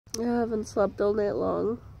I haven't slept all night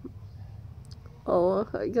long. Oh,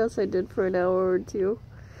 I guess I did for an hour or two.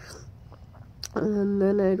 And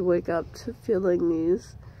then I'd wake up to feeling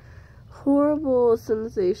these horrible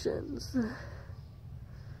sensations.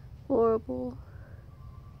 Horrible.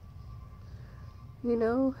 You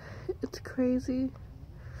know, it's crazy.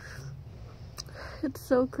 It's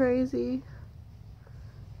so crazy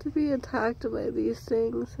to be attacked by these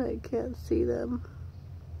things. I can't see them.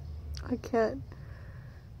 I can't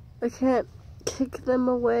kick them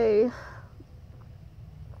away.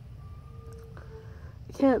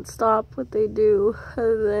 I can't stop what they do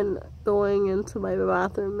other than going into my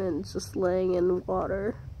bathroom and just laying in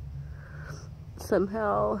water.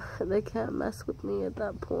 Somehow they can't mess with me at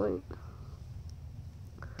that point.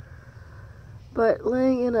 But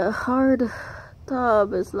laying in a hard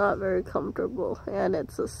tub is not very comfortable, and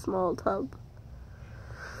it's a small tub.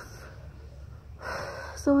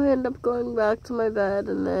 So I end up going back to my bed,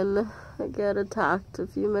 and then I get attacked a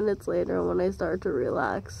few minutes later. When I start to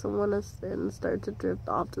relax and start to drift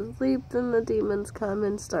off to sleep, then the demons come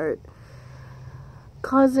and start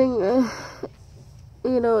causing,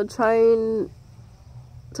 trying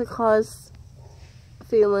to cause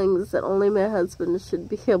feelings that only my husband should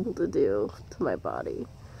be able to do to my body.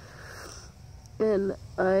 And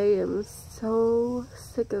I am so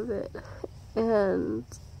sick of it, and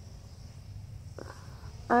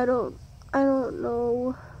I don't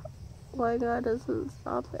know why God doesn't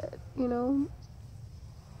stop it, you know?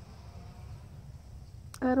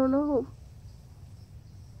 I don't know.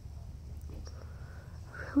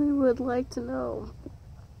 I really would like to know.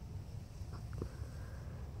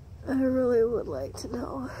 I really would like to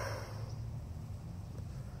know.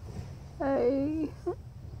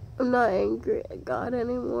 I'm not angry at God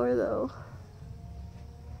anymore, though.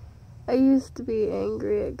 I used to be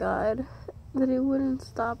angry at God that He wouldn't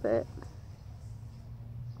stop it.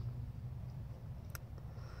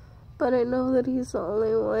 But I know that He's the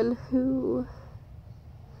only one who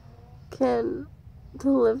can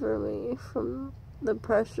deliver me from the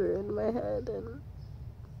pressure in my head, and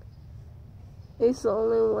He's the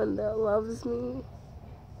only one that loves me.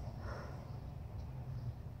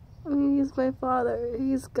 I mean, He's my Father.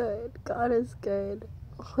 He's good. God is good.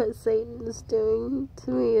 What Satan is doing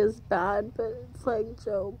to me is bad, but it's like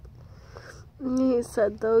Job. He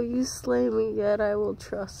said, though you slay me, yet I will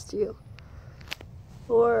trust you.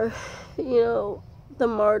 Or, the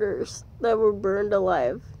martyrs that were burned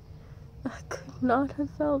alive. That could not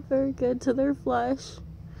have felt very good to their flesh.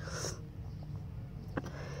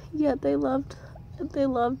 Yet they loved the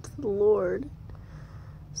Lord.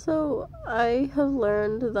 So I have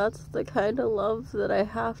learned that's the kind of love that I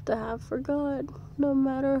have to have for God, no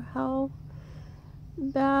matter how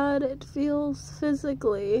bad it feels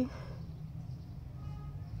physically.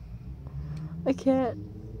 I can't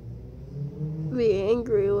be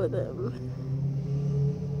angry with Him.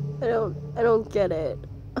 I don't get it,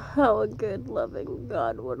 how a good, loving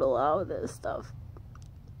God would allow this stuff.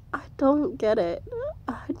 I don't get it.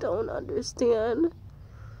 I don't understand.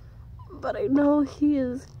 But I know He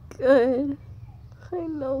is good. I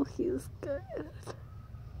know He's good.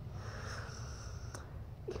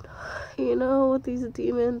 With these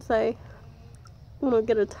demons, I don't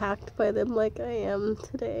get attacked by them like I am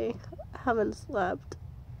today. I haven't slept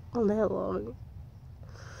all night long.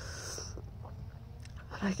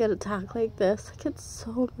 When I get attacked like this, I get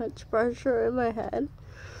so much pressure in my head.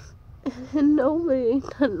 And nobody,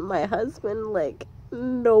 my husband,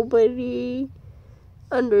 nobody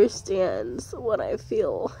understands what I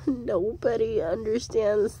feel. Nobody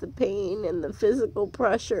understands the pain and the physical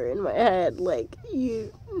pressure in my head.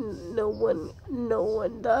 No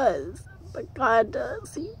one does. But God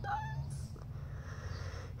does. He does.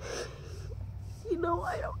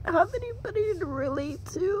 I don't have anybody to relate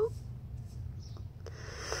to.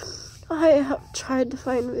 I have tried to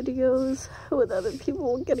find videos with other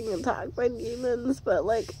people getting attacked by demons, but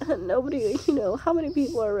nobody, how many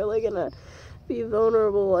people are really gonna be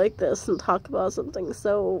vulnerable like this and talk about something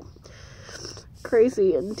so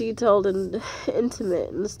crazy and detailed and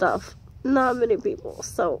intimate and stuff? Not many people.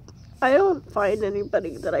 So I don't find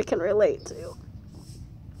anybody that I can relate to.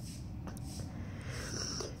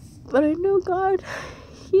 But I know God,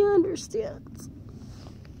 He understands.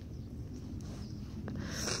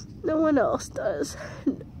 No one else does.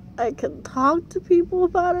 I can talk to people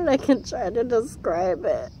about it. I can try to describe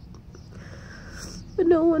it. But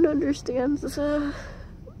no one understands.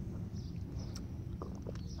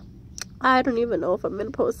 I don't even know if I'm going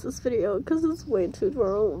to post this video because it's way too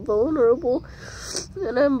vulnerable.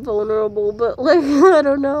 And I'm vulnerable, but I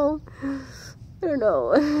don't know.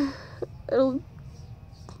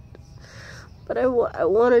 But I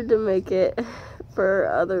wanted to make it for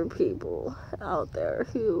other people out there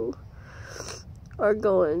who are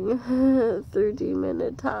going through demon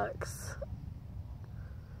attacks.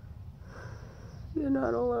 You're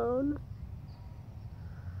not alone.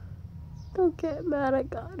 Don't get mad at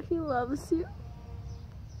God. He loves you.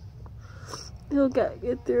 He'll get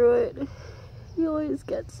you through it. He always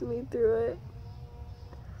gets me through it.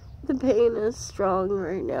 The pain is strong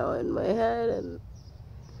right now in my head,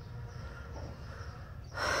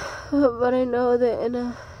 but I know that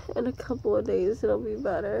in a couple of days it'll be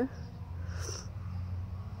better.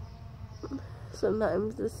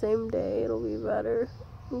 Sometimes the same day it'll be better.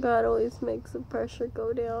 God always makes the pressure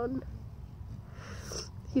go down.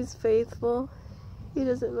 He's faithful. He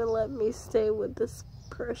doesn't even let me stay with this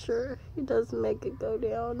pressure. He does make it go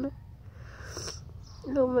down.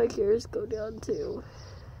 He'll make yours go down too.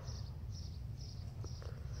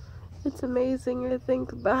 It's amazing. I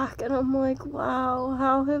think back and I'm like, wow,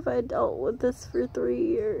 how have I dealt with this for 3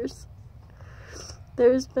 years?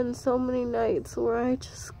 There's been so many nights where I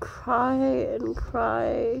just cry and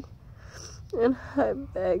cry, and I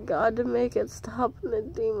beg God to make it stop, and the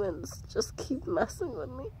demons just keep messing with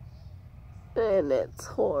me. And it's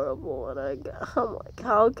horrible, and I'm like,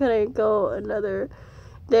 how can I go another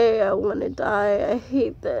day? I want to die. I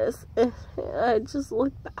hate this. And I just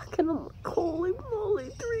look back and I'm like, holy moly,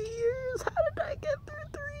 3 years. How did I get through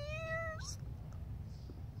 3 years?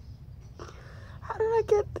 How did I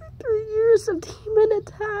get through 3 years of demon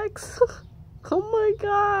attacks? Oh my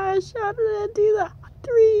gosh, how did I do that?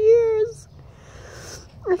 3 years.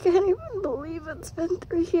 I can't even believe it's been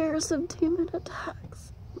 3 years of demon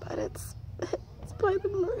attacks. But it's by the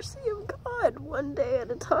mercy of God, one day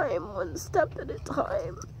at a time, one step at a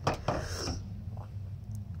time.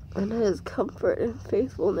 And His comfort and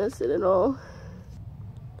faithfulness in it all.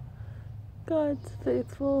 God's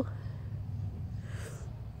faithful.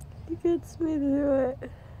 He gets me through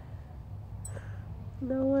it.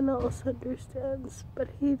 No one else understands, but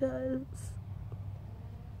He does.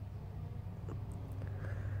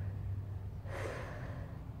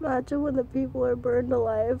 Imagine when the people are burned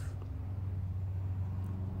alive.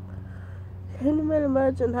 Can't even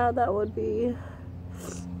imagine how that would be.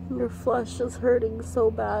 Your flesh is hurting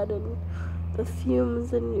so bad, and the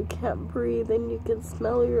fumes, and you can't breathe, and you can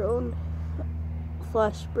smell your own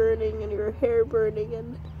flesh burning and your hair burning,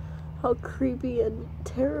 and how creepy and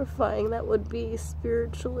terrifying that would be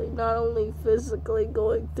spiritually, not only physically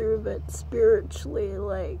going through, but spiritually,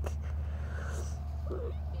 like,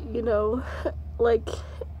 you know, like,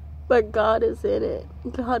 but God is in it.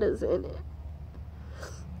 God is in it.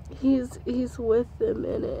 He's with them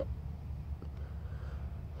in it.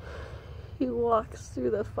 He walks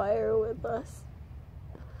through the fire with us,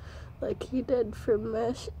 like He did for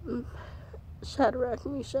Shadrach,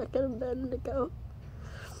 Meshach, and Abednego.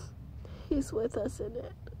 He's with us in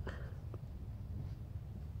it.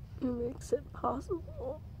 He makes it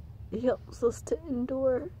possible. He helps us to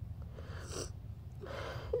endure.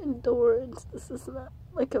 Endurance. This is not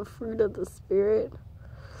like a fruit of the Spirit.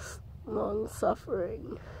 Long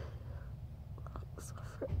suffering.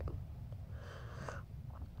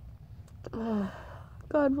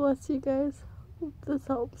 God bless you guys. Hope this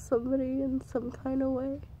helps somebody in some kind of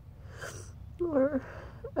way. Or,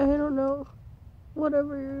 I don't know,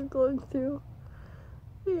 whatever you're going through,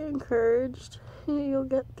 be encouraged. You'll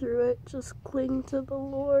get through it. Just cling to the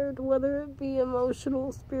Lord, whether it be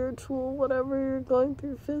emotional, spiritual, whatever you're going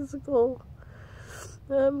through, physical.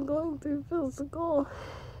 I'm going through physical.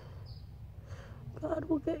 God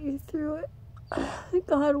will get you through it.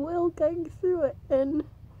 God will get you through it. And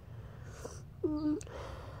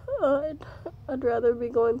I'd rather be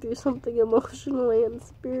going through something emotionally and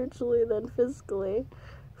spiritually than physically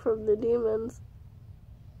from the demons,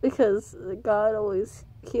 because God always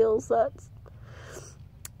heals that.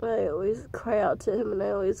 I always cry out to Him, and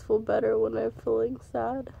I always feel better when I'm feeling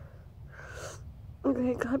sad.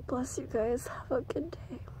 Okay, God bless you guys. Have a good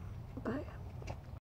day. Bye.